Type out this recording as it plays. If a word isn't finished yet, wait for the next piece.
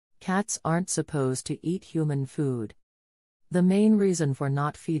Cats aren't supposed to eat human food. The main reason for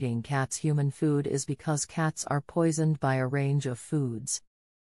not feeding cats human food is because cats are poisoned by a range of foods.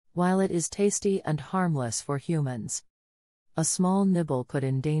 While it is tasty and harmless for humans, a small nibble could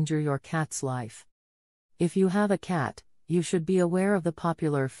endanger your cat's life. If you have a cat, you should be aware of the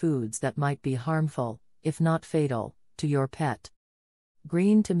popular foods that might be harmful, if not fatal, to your pet.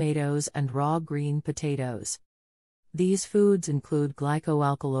 Green tomatoes and raw green potatoes. These foods include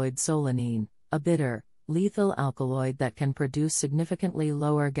glycoalkaloid solanine, a bitter, lethal alkaloid that can produce significantly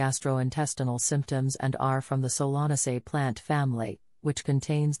lower gastrointestinal symptoms and are from the Solanaceae plant family, which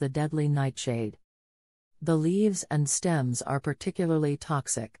contains the deadly nightshade. The leaves and stems are particularly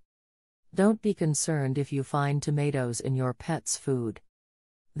toxic. Don't be concerned if you find tomatoes in your pet's food.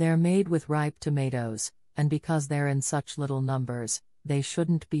 They're made with ripe tomatoes, and because they're in such little numbers, they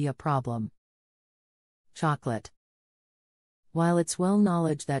shouldn't be a problem. Chocolate. While it's well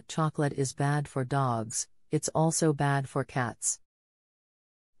known that chocolate is bad for dogs, it's also bad for cats.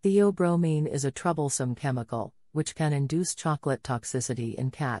 Theobromine is a troublesome chemical, which can induce chocolate toxicity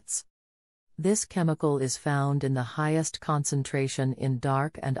in cats. This chemical is found in the highest concentration in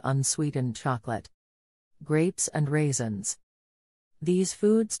dark and unsweetened chocolate, grapes and raisins. These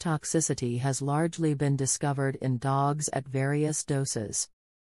foods' toxicity has largely been discovered in dogs at various doses.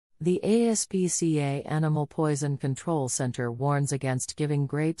 The ASPCA Animal Poison Control Center warns against giving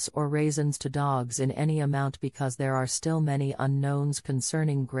grapes or raisins to dogs in any amount because there are still many unknowns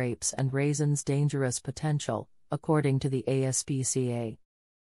concerning grapes and raisins' dangerous potential, according to the ASPCA.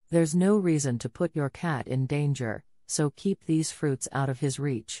 There's no reason to put your cat in danger, so keep these fruits out of his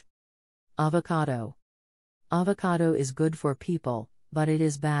reach. Avocado. Avocado is good for people, but it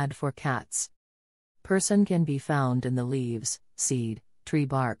is bad for cats. Person can be found in the leaves, seed, tree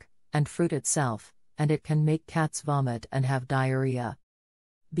bark, and fruit itself, and it can make cats vomit and have diarrhea.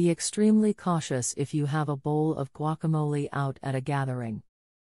 Be extremely cautious if you have a bowl of guacamole out at a gathering.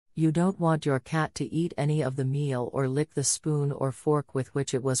 You don't want your cat to eat any of the meal or lick the spoon or fork with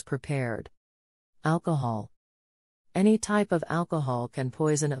which it was prepared. Alcohol. Any type of alcohol can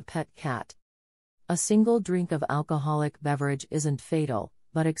poison a pet cat. A single drink of alcoholic beverage isn't fatal,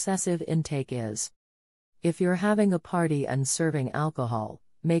 but excessive intake is. If you're having a party and serving alcohol,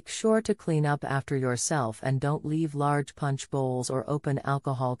 make sure to clean up after yourself and don't leave large punch bowls or open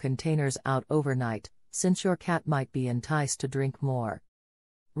alcohol containers out overnight, since your cat might be enticed to drink more.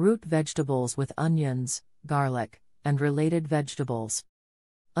 Root vegetables with onions, garlic, and related vegetables.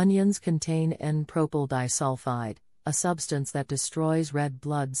 Onions contain N-propyl disulfide, a substance that destroys red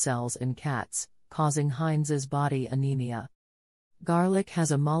blood cells in cats, causing Heinz's body anemia. Garlic has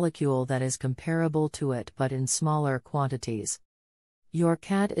a molecule that is comparable to it but in smaller quantities. Your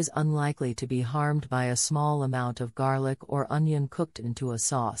cat is unlikely to be harmed by a small amount of garlic or onion cooked into a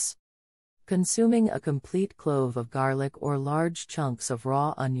sauce. Consuming a complete clove of garlic or large chunks of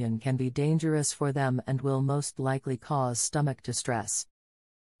raw onion can be dangerous for them and will most likely cause stomach distress.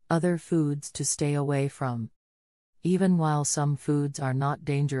 Other foods to stay away from. Even while some foods are not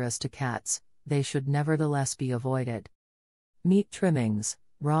dangerous to cats, they should nevertheless be avoided. Meat trimmings,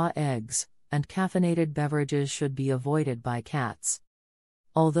 raw eggs, and caffeinated beverages should be avoided by cats.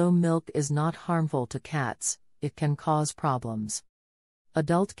 Although milk is not harmful to cats, it can cause problems.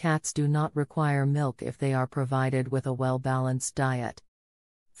 Adult cats do not require milk if they are provided with a well-balanced diet.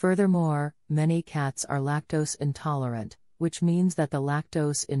 Furthermore, many cats are lactose intolerant, which means that the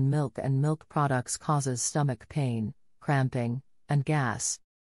lactose in milk and milk products causes stomach pain, cramping, and gas.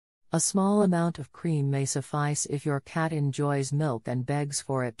 A small amount of cream may suffice if your cat enjoys milk and begs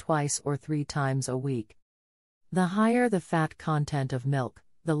for it 2 or 3 times a week. The higher the fat content of milk,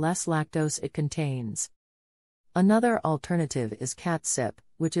 the less lactose it contains. Another alternative is catsup,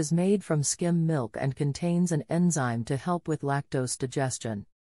 which is made from skim milk and contains an enzyme to help with lactose digestion.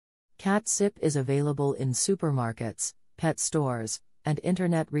 Catsup is available in supermarkets, pet stores, and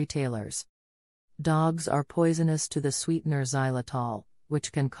internet retailers. Dogs are poisonous to the sweetener xylitol,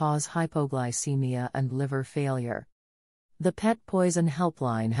 which can cause hypoglycemia and liver failure. The Pet Poison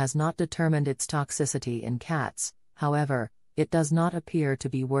Helpline has not determined its toxicity in cats, however, it does not appear to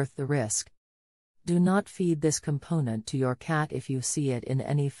be worth the risk. Do not feed this component to your cat if you see it in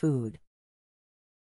any food.